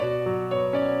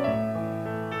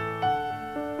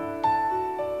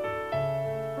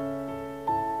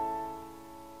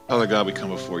Father God, we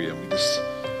come before you and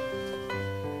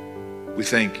we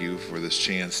thank you for this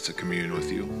chance to commune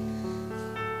with you.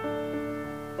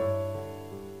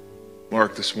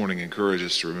 Mark this morning encouraged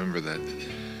us to remember that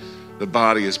the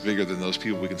body is bigger than those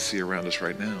people we can see around us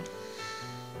right now.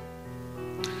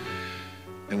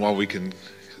 And while we can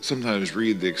sometimes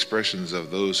read the expressions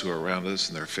of those who are around us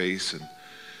in their face, and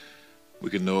we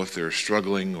can know if they're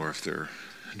struggling or if they're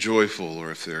joyful or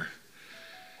if they're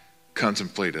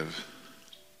contemplative,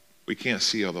 we can't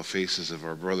see all the faces of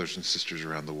our brothers and sisters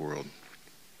around the world.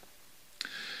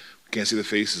 We can't see the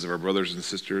faces of our brothers and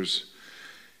sisters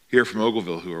here from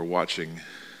Ogleville who are watching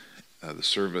the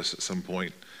service at some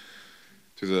point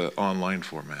through the online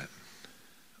format.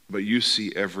 But you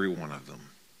see every one of them.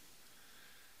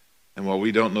 And while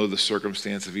we don't know the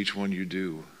circumstance of each one, you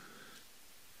do.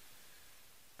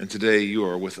 And today you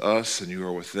are with us and you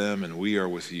are with them and we are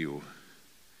with you.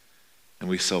 And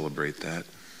we celebrate that.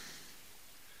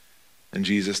 In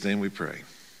Jesus' name we pray.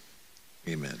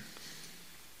 Amen.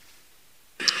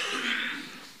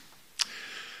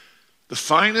 The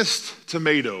finest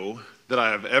tomato that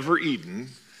I have ever eaten,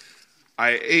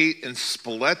 I ate in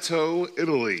Spoleto,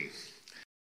 Italy.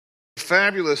 A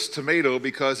fabulous tomato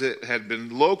because it had been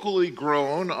locally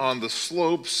grown on the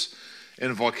slopes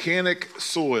in volcanic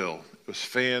soil. It was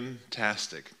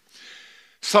fantastic.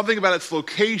 Something about its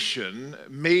location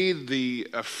made the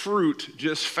fruit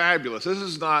just fabulous. This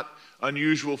is not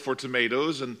unusual for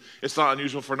tomatoes, and it's not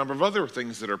unusual for a number of other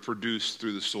things that are produced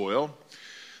through the soil.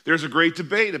 There's a great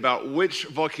debate about which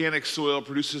volcanic soil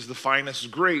produces the finest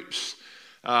grapes,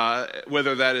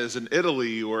 whether that is in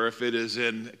Italy or if it is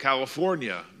in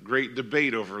California. Great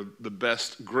debate over the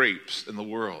best grapes in the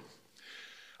world.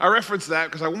 I reference that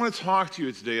because I want to talk to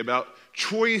you today about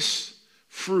choice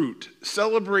fruit,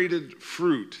 celebrated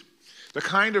fruit. The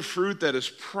kind of fruit that is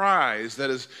prized, that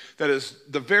is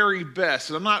the very best.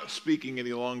 And I'm not speaking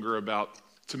any longer about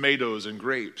tomatoes and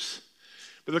grapes,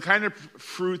 but the kind of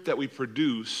fruit that we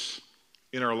produce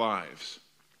in our lives.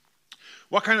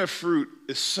 What kind of fruit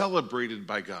is celebrated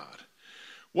by God?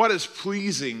 What is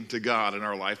pleasing to God in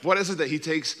our life? What is it that he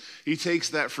takes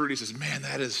that fruit, he says, man,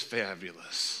 that is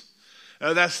fabulous.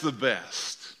 That's the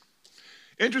best.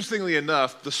 Interestingly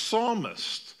enough, the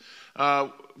psalmist,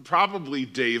 probably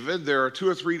David, there are two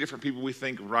or three different people we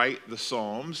think write the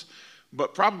Psalms,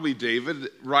 but probably David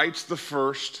writes the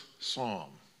first psalm.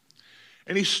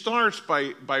 And he starts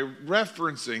by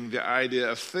referencing the idea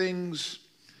of things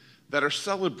that are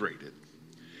celebrated.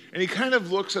 And he kind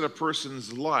of looks at a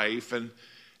person's life and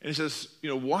he says,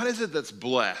 what is it that's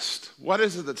blessed? What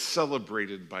is it that's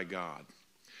celebrated by God?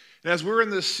 And as we're in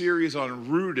this series on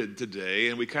Rooted today,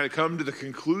 and we kind of come to the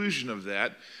conclusion of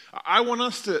that, I want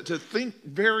us to think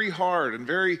very hard and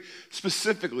very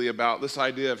specifically about this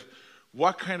idea of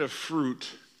what kind of fruit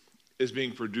is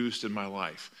being produced in my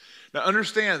life. Now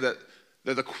understand that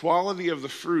the quality of the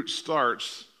fruit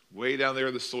starts way down there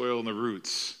in the soil and the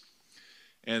roots,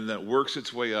 and that works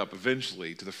its way up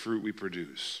eventually to the fruit we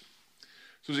produce.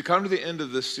 So as we come to the end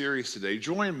of this series today,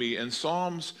 join me in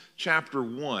Psalms chapter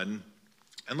 1,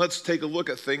 and let's take a look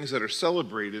at things that are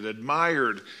celebrated,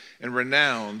 admired, and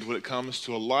renowned when it comes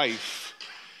to a life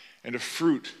and a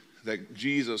fruit that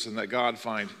Jesus and that God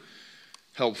find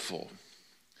helpful.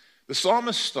 The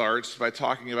psalmist starts by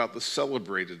talking about the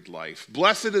celebrated life.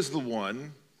 Blessed is the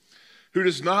one who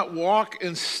does not walk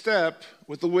in step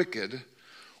with the wicked,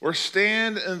 or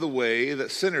stand in the way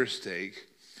that sinners take,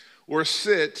 or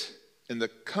sit in the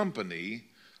company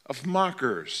of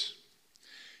mockers.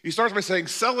 He starts by saying,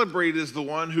 celebrated is the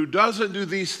one who doesn't do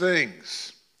these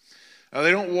things.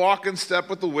 They don't walk in step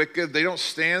with the wicked. They don't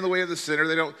stand in the way of the sinner.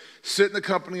 They don't sit in the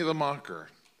company of the mocker.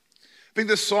 I think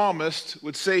the psalmist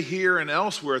would say here and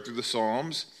elsewhere through the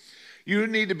Psalms, you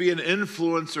need to be an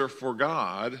influencer for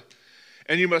God,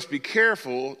 and you must be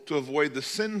careful to avoid the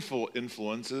sinful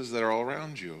influences that are all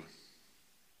around you.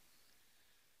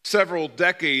 Several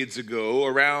decades ago,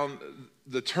 around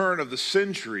the turn of the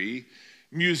century,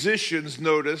 musicians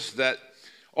noticed that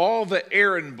all the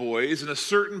errand boys in a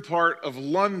certain part of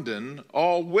London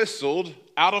all whistled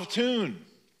out of tune.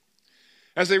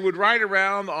 As they would ride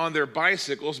around on their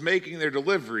bicycles making their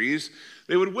deliveries,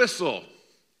 they would whistle,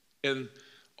 and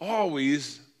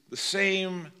always the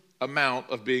same amount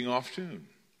of being off tune.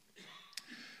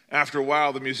 After a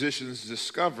while, the musicians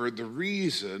discovered the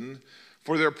reason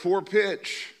for their poor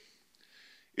pitch.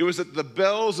 It was that the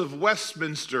bells of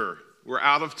Westminster were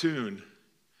out of tune.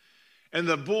 And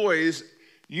the boys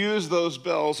used those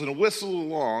bells and whistled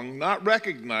along, not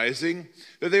recognizing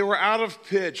that they were out of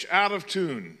pitch, out of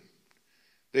tune.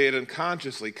 They had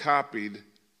unconsciously copied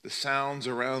the sounds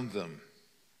around them.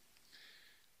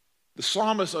 The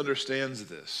psalmist understands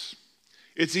this.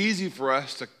 It's easy for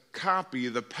us to copy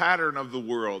the pattern of the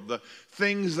world, the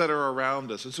things that are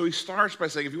around us. And so he starts by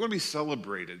saying, if you want to be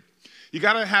celebrated, you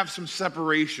got to have some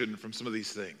separation from some of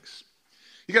these things.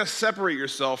 You got to separate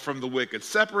yourself from the wicked.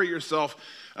 Separate yourself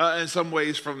in some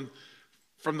ways from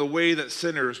the way that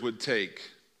sinners would take.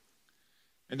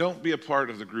 And don't be a part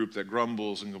of the group that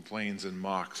grumbles and complains and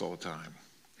mocks all the time.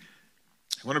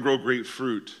 You want to grow great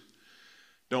fruit,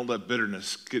 don't let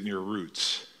bitterness get in your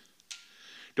roots.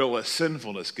 Don't let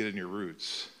sinfulness get in your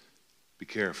roots. Be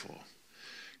careful.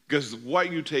 Because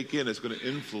what you take in is going to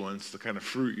influence the kind of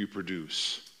fruit you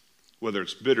produce, whether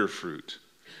it's bitter fruit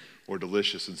or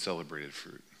delicious and celebrated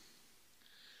fruit.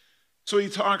 So he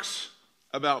talks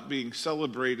about being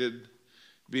celebrated,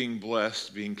 being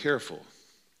blessed, being careful.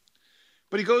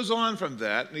 But he goes on from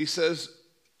that and he says,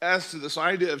 as to this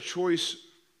idea of choice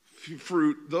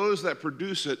fruit, those that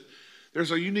produce it,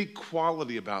 there's a unique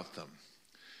quality about them.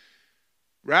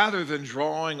 Rather than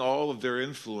drawing all of their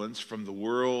influence from the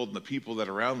world and the people that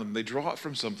are around them, they draw it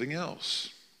from something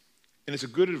else. And it's a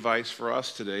good advice for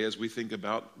us today as we think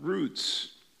about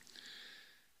roots.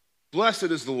 Blessed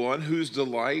is the one whose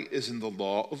delight is in the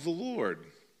law of the Lord,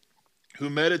 who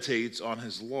meditates on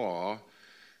his law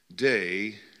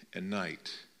day and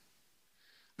night.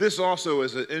 This also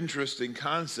is an interesting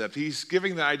concept. He's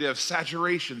giving the idea of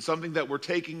saturation, something that we're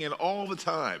taking in all the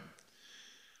time.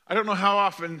 I don't know how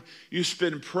often you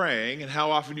spend praying and how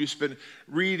often you spend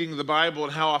reading the Bible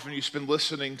and how often you spend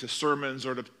listening to sermons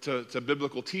or to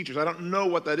biblical teachers. I don't know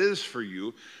what that is for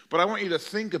you, but I want you to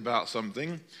think about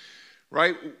something,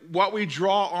 right? What we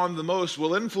draw on the most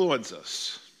will influence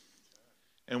us.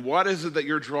 And what is it that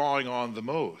you're drawing on the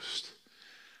most?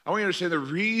 I want you to understand the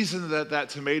reason that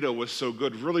tomato was so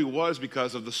good really was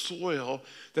because of the soil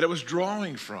that it was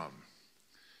drawing from.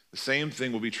 The same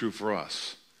thing will be true for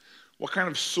us. What kind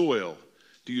of soil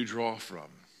do you draw from?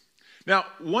 Now,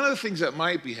 one of the things that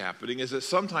might be happening is that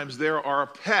sometimes there are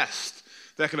pests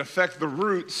that can affect the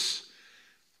roots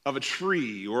of a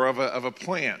tree or of a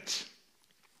plant.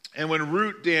 And when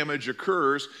root damage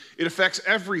occurs, it affects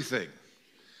everything.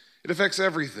 It affects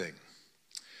everything.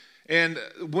 And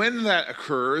when that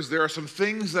occurs, there are some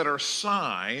things that are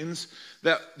signs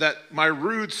that my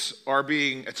roots are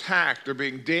being attacked or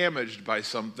being damaged by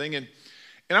something. And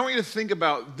I want you to think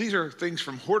about, these are things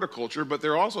from horticulture, but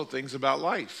they're also things about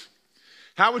life.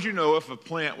 How would you know if a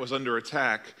plant was under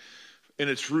attack in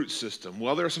its root system?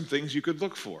 Well, there are some things you could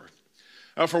look for.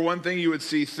 For one thing, you would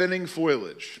see thinning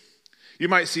foliage. You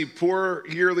might see poor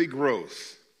yearly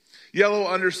growth, yellow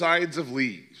undersides of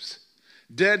leaves,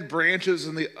 dead branches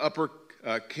in the upper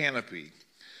canopy.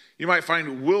 You might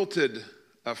find wilted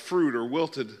fruit or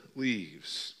wilted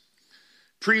leaves,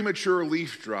 premature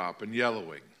leaf drop and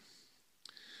yellowing.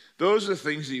 Those are the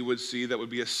things that you would see that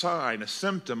would be a sign, a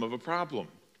symptom of a problem.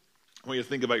 I want you to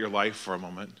think about your life for a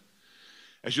moment.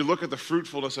 As you look at the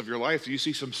fruitfulness of your life, do you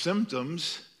see some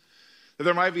symptoms that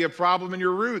there might be a problem in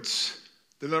your roots,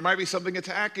 that there might be something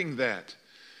attacking that?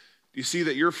 Do you see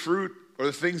that your fruit or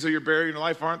the things that you're bearing in your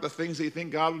life aren't the things that you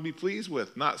think God would be pleased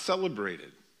with, not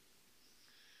celebrated?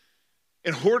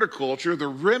 In horticulture, the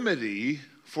remedy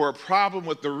for a problem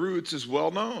with the roots is well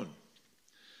known.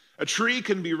 A tree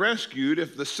can be rescued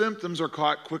if the symptoms are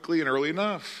caught quickly and early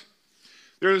enough.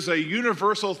 There is a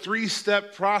universal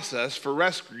 3-step process for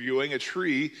rescuing a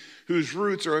tree whose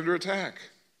roots are under attack.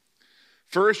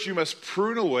 First, you must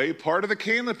prune away part of the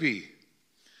canopy,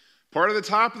 part of the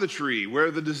top of the tree where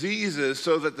the disease is,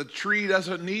 so that the tree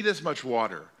doesn't need as much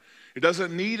water. It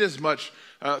doesn't need as much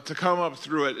to come up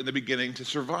through it in the beginning to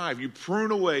survive. You prune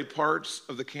away parts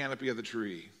of the canopy of the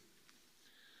tree.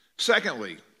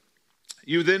 Secondly,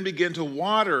 you then begin to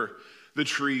water the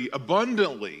tree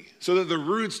abundantly so that the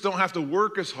roots don't have to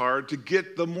work as hard to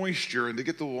get the moisture and to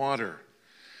get the water.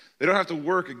 They don't have to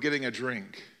work at getting a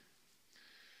drink.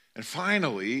 And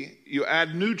finally, you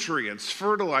add nutrients,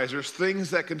 fertilizers,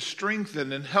 things that can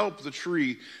strengthen and help the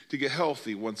tree to get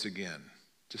healthy once again,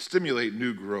 to stimulate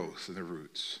new growth in the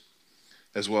roots,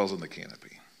 as well as in the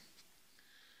canopy.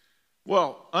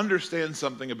 Well, understand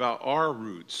something about our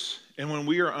roots. And when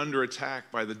we are under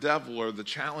attack by the devil or the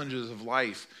challenges of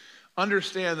life,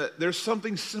 understand that there's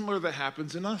something similar that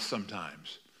happens in us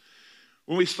sometimes.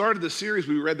 When we started the series,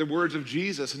 we read the words of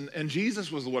Jesus, and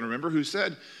Jesus was the one, remember, who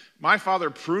said, "My Father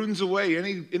prunes away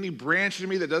any branch in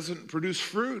me that doesn't produce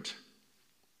fruit."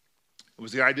 It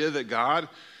was the idea that God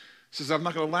says, I'm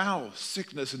not going to allow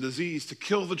sickness and disease to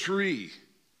kill the tree.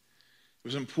 It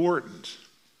was important.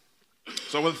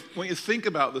 So when you think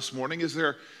about this morning, is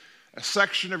there a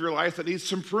section of your life that needs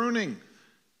some pruning?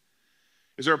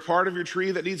 Is there a part of your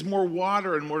tree that needs more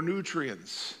water and more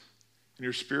nutrients? in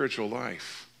your spiritual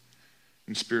life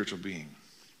and spiritual being.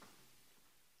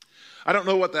 I don't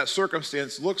know what that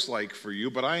circumstance looks like for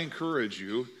you, but I encourage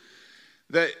you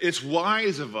that it's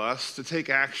wise of us to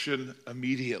take action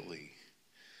immediately.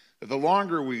 That the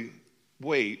longer we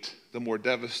wait, the more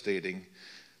devastating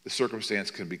the circumstance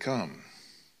can become.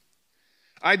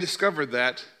 I discovered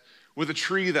that with a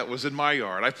tree that was in my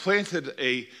yard. I planted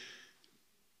a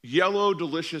yellow,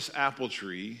 delicious apple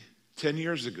tree 10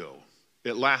 years ago.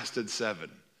 It lasted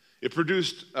 7. It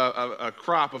produced a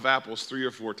crop of apples 3 or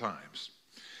 4 times.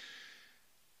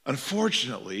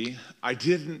 Unfortunately, I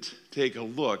didn't take a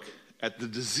look at the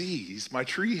disease my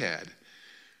tree had.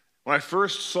 When I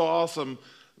first saw some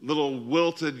little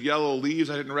wilted yellow leaves,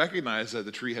 I didn't recognize that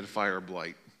the tree had fire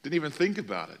blight. Didn't even think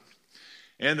about it.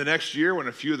 And the next year, when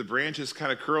a few of the branches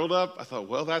kind of curled up, I thought,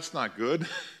 well, that's not good.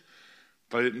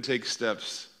 But I didn't take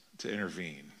steps to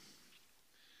intervene.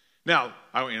 Now,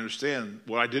 I understand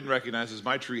what I didn't recognize is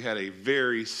my tree had a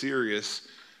very serious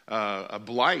a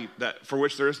blight for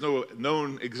which there is no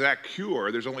known exact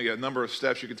cure. There's only a number of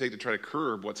steps you can take to try to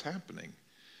curb what's happening.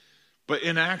 But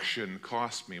inaction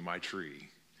cost me my tree.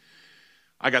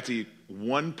 I got to eat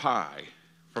 1 pie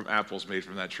from apples made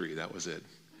from that tree. That was it.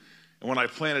 And when I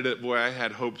planted it, boy, I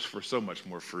had hopes for so much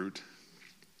more fruit.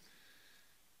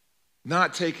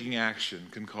 Not taking action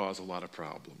can cause a lot of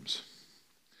problems.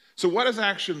 So what does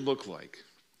action look like?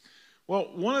 Well,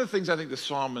 one of the things I think the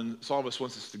psalmist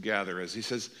wants us to gather is he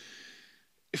says,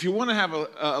 if you want to have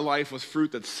a life with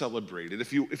fruit that's celebrated,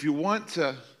 if you want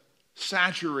to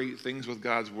saturate things with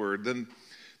God's word,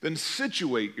 then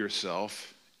situate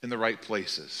yourself in the right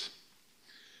places.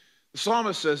 The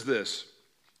psalmist says this,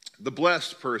 the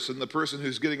blessed person, the person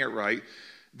who's getting it right,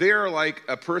 they are like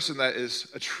a person that is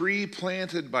a tree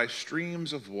planted by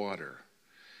streams of water,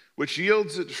 which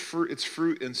yields its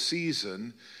fruit in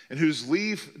season, and whose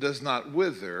leaf does not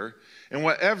wither, and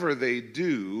whatever they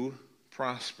do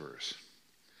prospers.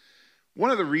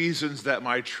 One of the reasons that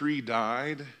my tree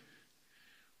died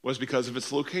was because of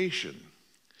its location.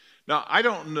 Now, I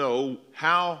don't know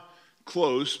how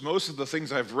close. Most of the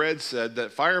things I've read said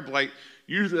that fire blight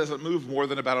usually doesn't move more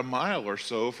than about a mile or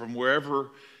so from wherever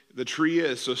the tree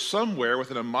is. So somewhere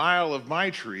within a mile of my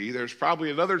tree, there's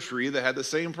probably another tree that had the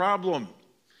same problem.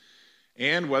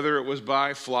 And whether it was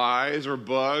by flies or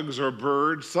bugs or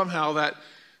birds, somehow that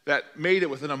made it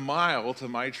within a mile to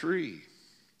my tree.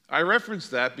 I reference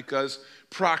that because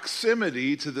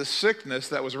proximity to the sickness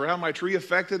that was around my tree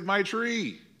affected my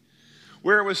tree.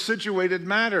 Where it was situated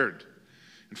mattered.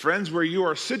 And friends, where you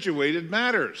are situated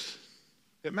matters.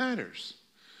 It matters.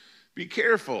 Be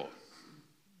careful.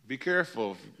 Be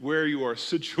careful where you are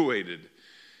situated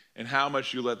and how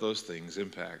much you let those things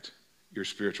impact your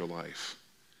spiritual life.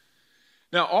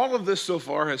 Now, all of this so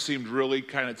far has seemed really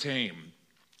kind of tame,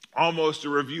 almost a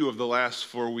review of the last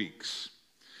 4 weeks.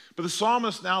 But the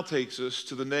psalmist now takes us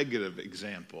to the negative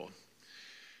example.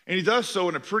 And he does so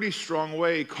in a pretty strong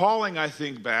way, calling, I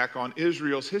think, back on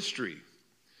Israel's history,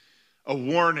 a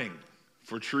warning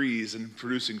for trees and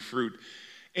producing fruit.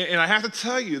 And I have to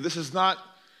tell you, this is not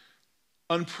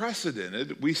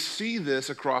unprecedented. We see this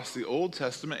across the Old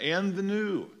Testament and the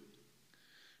New.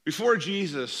 Before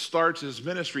Jesus starts his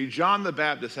ministry, John the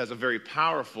Baptist has a very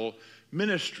powerful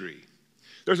ministry.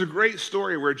 There's a great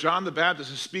story where John the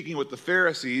Baptist is speaking with the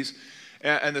Pharisees,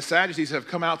 and the Sadducees have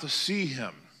come out to see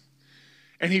him.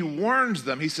 And he warns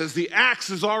them. He says, the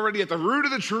axe is already at the root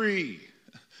of the tree.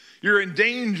 You're in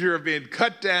danger of being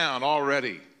cut down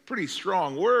already. Pretty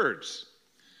strong words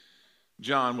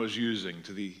John was using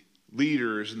to the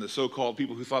leaders and the so-called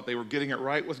people who thought they were getting it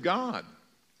right with God.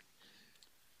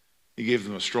 He gave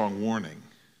them a strong warning.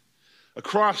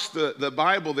 Across the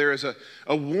Bible, there is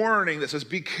a warning that says,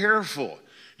 be careful.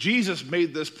 Jesus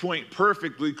made this point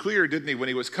perfectly clear, didn't he, when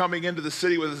he was coming into the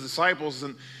city with his disciples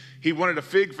and he wanted a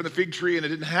fig from the fig tree and it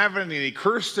didn't have any and he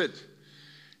cursed it.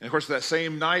 And of course, that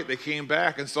same night they came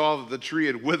back and saw that the tree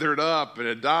had withered up and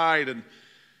had died and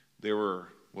they were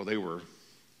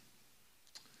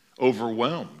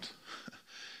overwhelmed.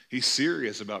 He's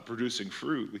serious about producing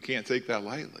fruit. We can't take that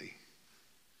lightly.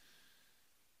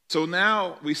 So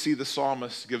now we see the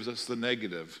psalmist gives us the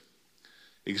negative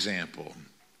example.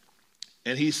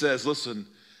 And he says, listen,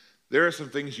 there are some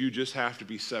things you just have to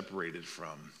be separated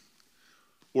from,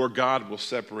 or God will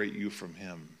separate you from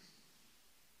him.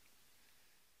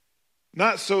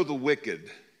 Not so the wicked,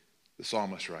 the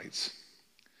psalmist writes.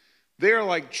 They are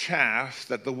like chaff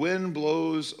that the wind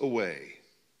blows away.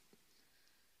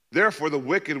 Therefore the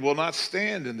wicked will not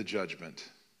stand in the judgment,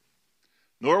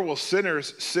 nor will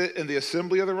sinners sit in the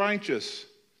assembly of the righteous.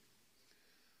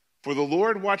 For the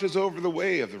Lord watches over the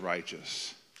way of the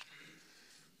righteous,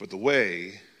 but the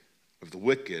way of the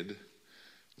wicked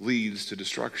leads to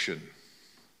destruction.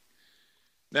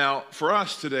 Now, for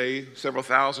us today, several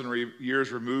thousand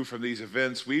years removed from these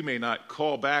events, we may not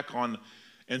call back on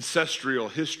ancestral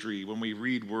history when we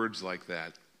read words like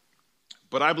that.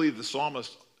 But I believe the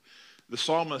psalmist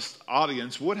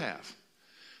audience would have.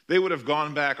 They would have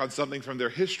gone back on something from their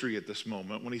history at this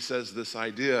moment when he says this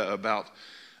idea about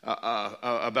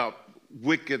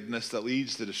wickedness that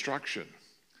leads to destruction.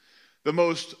 The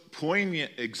most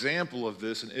poignant example of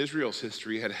this in Israel's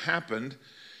history had happened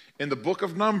in the book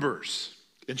of Numbers,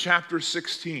 in chapter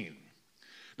 16.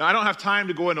 Now, I don't have time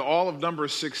to go into all of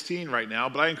Numbers 16 right now,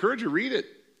 but I encourage you to read it.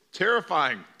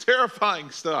 Terrifying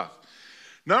stuff.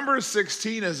 Numbers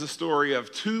 16 is the story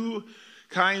of two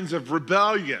kinds of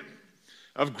rebellion,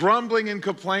 of grumbling and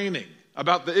complaining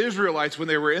about the Israelites when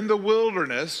they were in the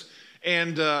wilderness,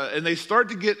 and they start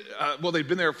to get, they'd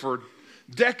been there for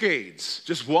decades,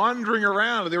 just wandering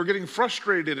around, and they were getting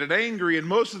frustrated and angry, and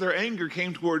most of their anger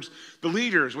came towards the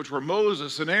leaders, which were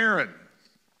Moses and Aaron.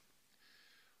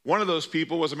 One of those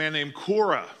people was a man named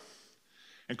Korah,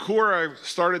 and Korah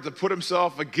started to put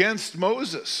himself against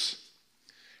Moses,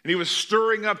 and he was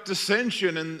stirring up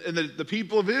dissension in the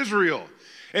people of Israel.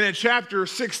 And in chapter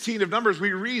 16 of Numbers,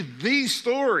 we read the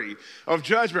story of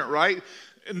judgment, right?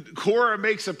 And Korah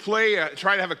makes a play,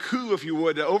 try to have a coup, if you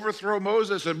would, to overthrow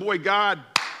Moses, and boy, God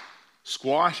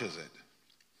squashes it.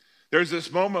 There's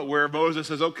this moment where Moses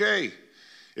says, okay,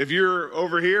 if you're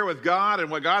over here with God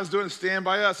and what God's doing, stand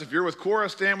by us. If you're with Korah,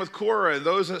 stand with Korah. And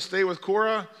those that stay with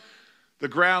Korah, the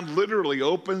ground literally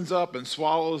opens up and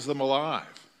swallows them alive.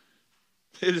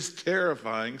 It is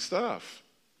terrifying stuff.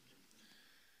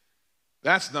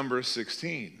 That's Numbers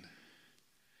 16.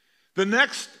 The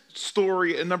next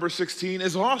story in number 16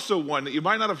 is also one that you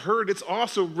might not have heard. It's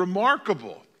also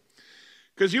remarkable.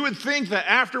 Because you would think that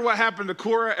after what happened to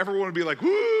Korah, everyone would be like,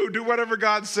 woo, do whatever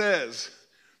God says.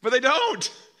 But they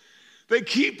don't. They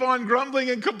keep on grumbling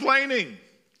and complaining.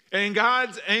 And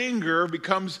God's anger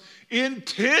becomes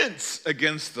intense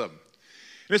against them.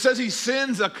 And it says he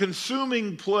sends a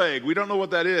consuming plague. We don't know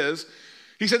what that is.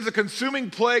 He sends a consuming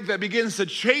plague that begins to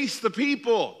chase the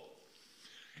people.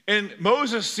 And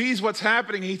Moses sees what's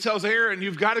happening. He tells Aaron,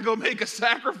 you've got to go make a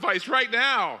sacrifice right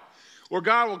now, or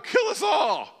God will kill us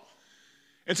all.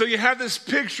 And so you have this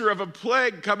picture of a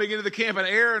plague coming into the camp and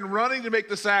Aaron running to make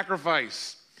the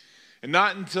sacrifice. And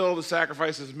not until the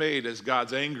sacrifice is made has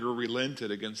God's anger relented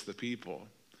against the people.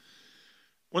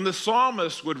 When the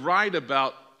psalmist would write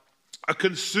about a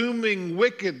consuming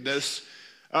wickedness,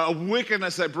 a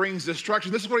wickedness that brings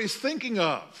destruction, this is what he's thinking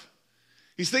of.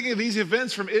 He's thinking of these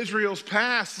events from Israel's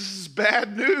past. This is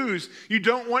bad news. You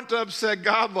don't want to upset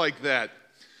God like that.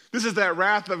 This is that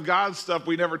wrath of God stuff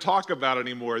we never talk about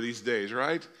anymore these days,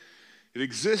 right? It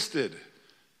existed.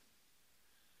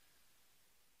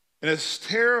 And as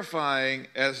terrifying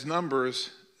as Numbers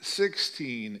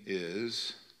 16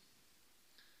 is,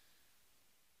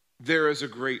 there is a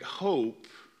great hope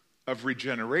of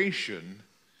regeneration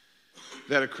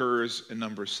that occurs in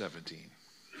Numbers 17.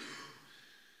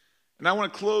 And I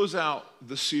want to close out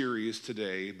the series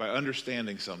today by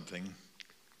understanding something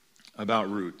about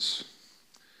roots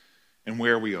and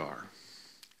where we are.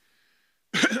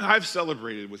 I've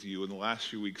celebrated with you in the last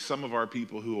few weeks some of our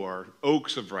people who are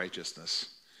oaks of righteousness.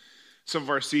 Some of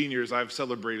our seniors, I've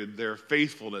celebrated their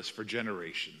faithfulness for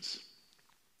generations.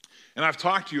 And I've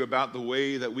talked to you about the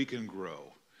way that we can grow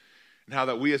and how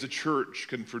that we as a church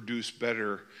can produce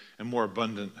better and more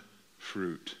abundant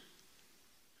fruit.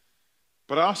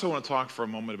 But I also want to talk for a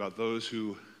moment about those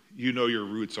who you know your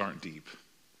roots aren't deep.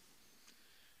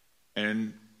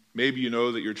 And maybe you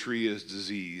know that your tree is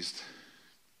diseased.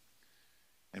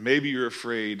 And maybe you're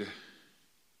afraid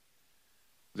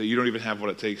that you don't even have what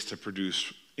it takes to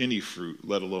produce any fruit,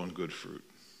 let alone good fruit.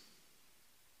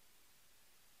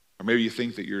 Or maybe you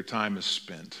think that your time is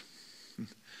spent.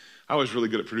 I was really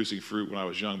good at producing fruit when I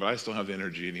was young, but I just don't have the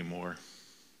energy anymore.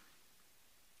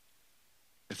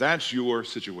 If that's your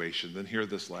situation, then hear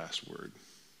this last word.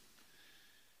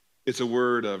 It's a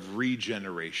word of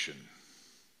regeneration.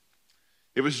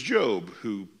 It was Job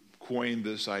who coined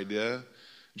this idea.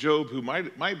 Job, who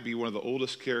might be one of the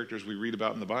oldest characters we read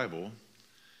about in the Bible,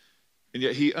 and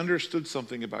yet he understood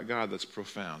something about God that's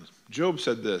profound. Job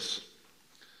said this,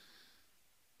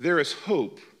 there is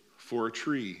hope for a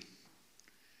tree.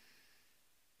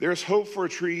 There is hope for a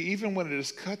tree even when it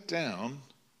is cut down,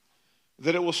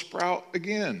 that it will sprout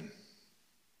again,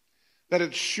 that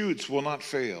its shoots will not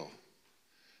fail,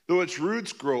 though its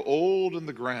roots grow old in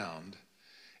the ground,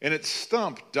 and its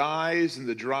stump dies in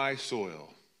the dry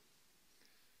soil.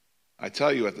 I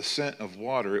tell you, at the scent of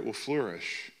water it will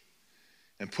flourish,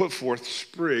 and put forth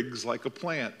sprigs like a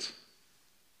plant.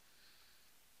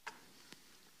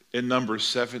 in Numbers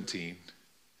 17,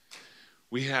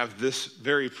 we have this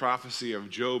very prophecy of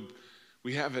Job.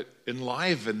 We have it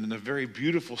enlivened in a very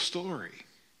beautiful story.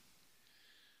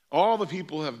 All the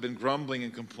people have been grumbling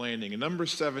and complaining. And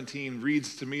Numbers 17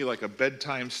 reads to me like a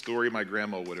bedtime story my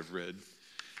grandma would have read.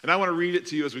 And I want to read it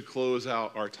to you as we close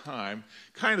out our time,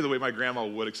 kind of the way my grandma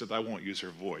would, except I won't use her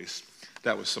voice.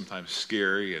 That was sometimes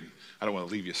scary, and I don't want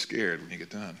to leave you scared when you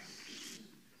get done.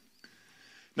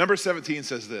 Number 17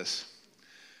 says this.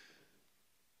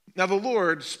 Now the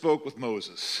Lord spoke with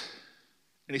Moses,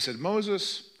 and he said,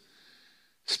 Moses,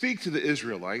 speak to the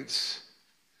Israelites,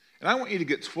 and I want you to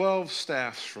get 12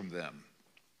 staffs from them.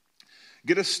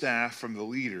 Get a staff from the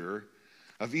leader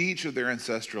of each of their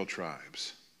ancestral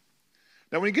tribes.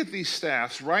 Now when you get these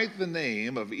staffs, write the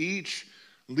name of each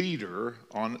leader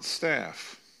on its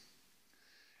staff.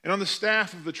 And on the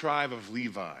staff of the tribe of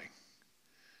Levi,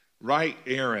 write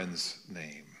Aaron's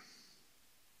name.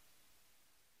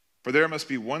 For there must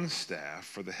be one staff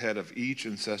for the head of each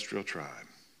ancestral tribe.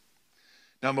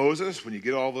 Now, Moses, when you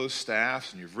get all those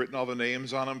staffs and you've written all the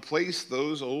names on them, place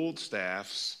those old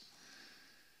staffs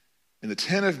in the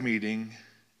tent of meeting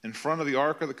in front of the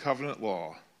ark of the covenant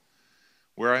law,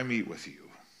 where I meet with you.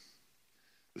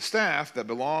 The staff that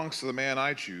belongs to the man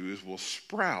I choose will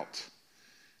sprout,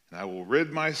 and I will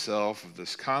rid myself of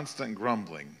this constant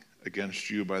grumbling against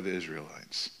you by the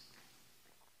Israelites.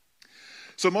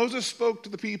 So Moses spoke to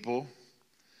the people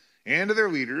and to their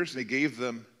leaders,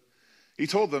 and he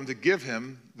told them to give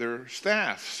him their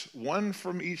staffs, one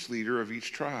from each leader of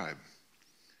each tribe.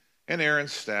 And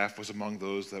Aaron's staff was among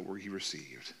those that he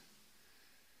received.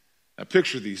 Now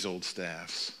picture these old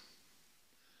staffs.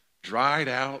 Dried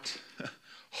out,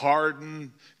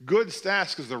 hardened, good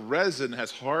staffs because the resin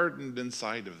has hardened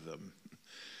inside of them.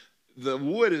 The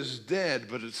wood is dead,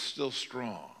 but it's still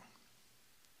strong.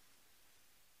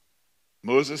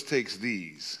 Moses takes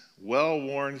these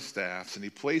well-worn staffs and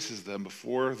he places them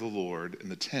before the Lord in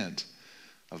the tent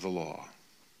of the law.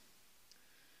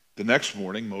 The next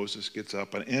morning, Moses gets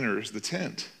up and enters the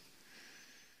tent.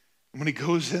 And when he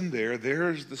goes in there,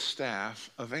 there's the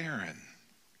staff of Aaron,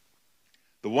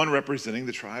 the one representing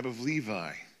the tribe of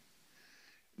Levi.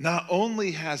 Not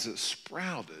only has it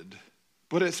sprouted,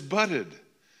 but it's budded,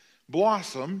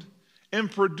 blossomed, and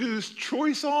produced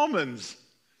choice almonds.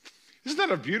 Isn't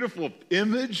that a beautiful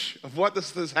image of what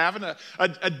this is happening?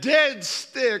 A dead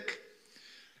stick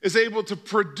is able to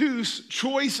produce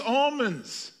choice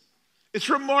almonds. It's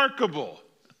remarkable.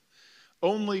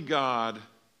 Only God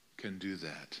can do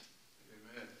that.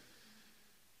 Amen.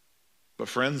 But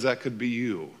friends, that could be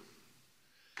you.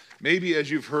 Maybe as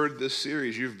you've heard this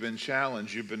series, you've been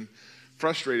challenged, you've been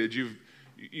frustrated,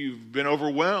 you've been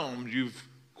overwhelmed, you've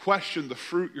questioned the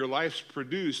fruit your life's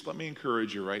produced. Let me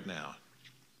encourage you right now.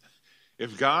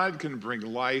 If God can bring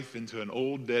life into an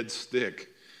old dead stick,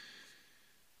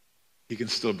 he can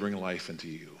still bring life into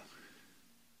you.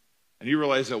 And you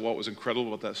realize that what was incredible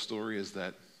about that story is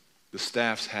that the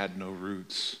staffs had no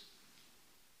roots.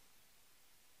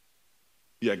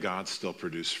 Yet God still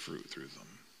produced fruit through them.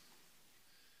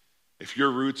 If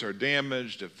your roots are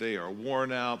damaged, if they are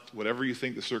worn out, whatever you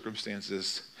think the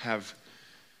circumstances, have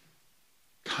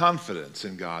confidence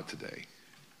in God today.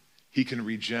 He can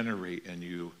regenerate in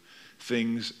you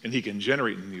things, and he can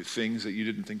generate in you things that you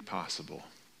didn't think possible,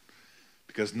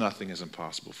 because nothing is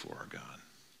impossible for our God.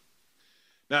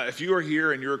 Now, if you are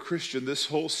here and you're a Christian, this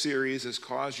whole series has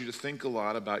caused you to think a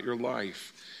lot about your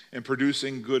life and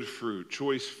producing good fruit,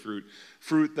 choice fruit,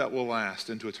 fruit that will last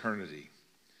into eternity.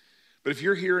 But if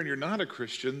you're here and you're not a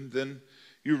Christian, then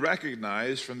you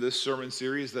recognize from this sermon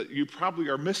series that you probably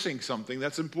are missing something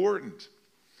that's important.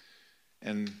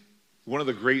 And one of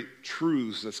the great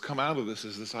truths that's come out of this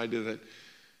is this idea that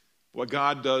what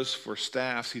God does for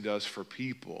staffs, he does for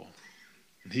people.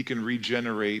 And he can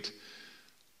regenerate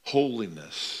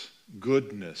holiness,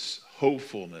 goodness,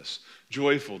 hopefulness,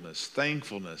 joyfulness,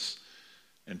 thankfulness,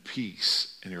 and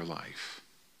peace in your life.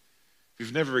 If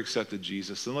you've never accepted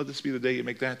Jesus, then let this be the day you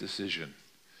make that decision.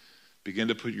 Begin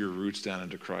to put your roots down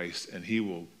into Christ, and he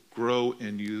will grow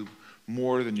in you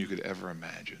more than you could ever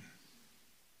imagine.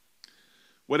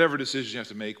 Whatever decision you have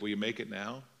to make, will you make it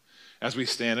now? As we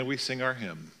stand and we sing our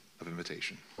hymn of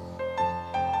invitation.